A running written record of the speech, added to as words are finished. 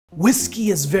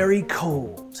Whiskey is very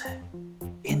cold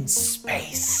in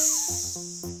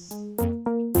space.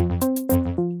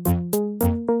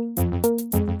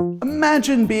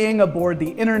 Imagine being aboard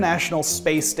the International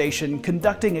Space Station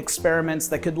conducting experiments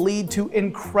that could lead to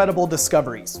incredible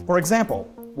discoveries. For example,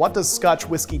 what does Scotch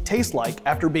whiskey taste like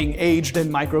after being aged in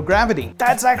microgravity?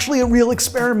 That's actually a real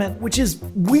experiment, which is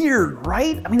weird,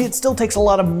 right? I mean, it still takes a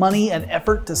lot of money and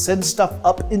effort to send stuff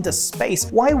up into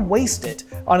space. Why waste it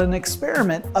on an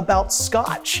experiment about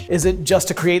Scotch? Is it just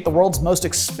to create the world's most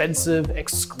expensive,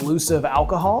 exclusive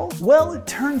alcohol? Well, it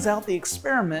turns out the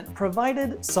experiment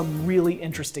provided some really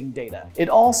interesting data. It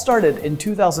all started in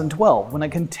 2012 when a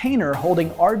container holding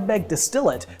Ardbeg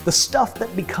distillate, the stuff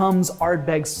that becomes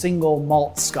Ardbeg single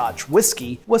malt Scotch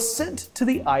whiskey, was sent to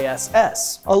the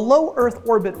ISS. A low Earth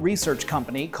orbit research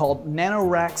company called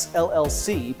NanoRacks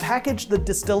LLC packaged the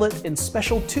distillate in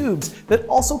special tubes that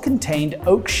also contained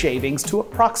oak shavings to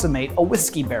approximate a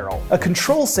whiskey barrel. A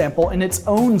control sample in its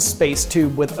own space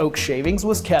tube with oak shavings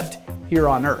was kept here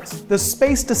on Earth. The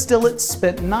space distillate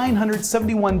spent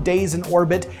 971 days in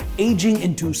orbit, aging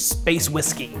into space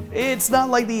whiskey. It's not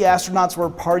like the astronauts were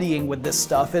partying with this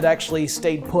stuff, it actually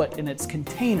stayed put in its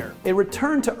container. It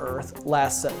returned to Earth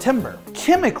last September.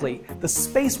 Chemically, the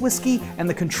space whiskey and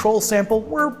the control sample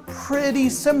were pretty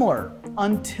similar,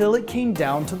 until it came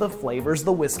down to the flavors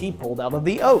the whiskey pulled out of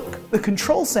the oak. The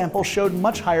control sample showed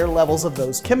much higher levels of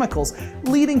those chemicals,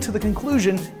 leading to the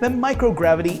conclusion that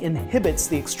microgravity inhibits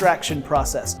the extraction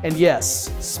process. And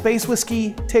yes, space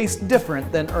whiskey tastes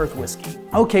different than Earth whiskey.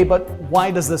 Okay, but why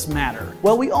does this matter?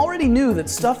 Well, we already knew that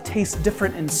stuff tastes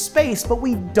different in space, but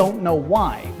we don't know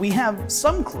why. We have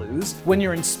some clues. When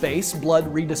you're in space, blood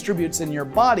redistributes in your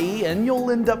body, and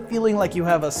you'll end up feeling like you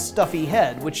have a stuffy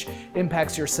head, which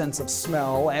impacts your sense of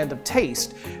smell and of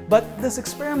taste. But this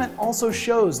experiment also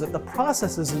shows that the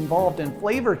processes involved in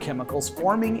flavor chemicals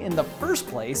forming in the first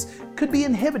place could be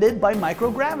inhibited by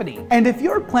microgravity. And if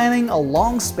you're planning a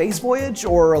long space voyage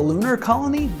or a lunar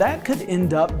colony, that could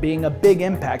end up being a big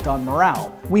impact on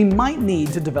morale. We might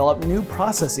need to develop new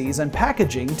processes and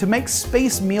packaging to make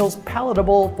space meals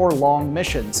palatable for long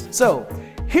missions. So,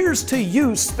 here's to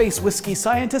you, space whiskey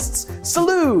scientists.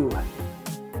 Salute!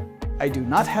 I do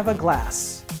not have a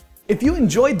glass. If you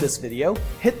enjoyed this video,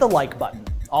 hit the like button.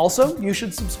 Also, you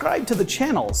should subscribe to the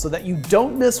channel so that you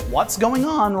don't miss what's going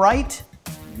on right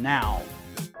now.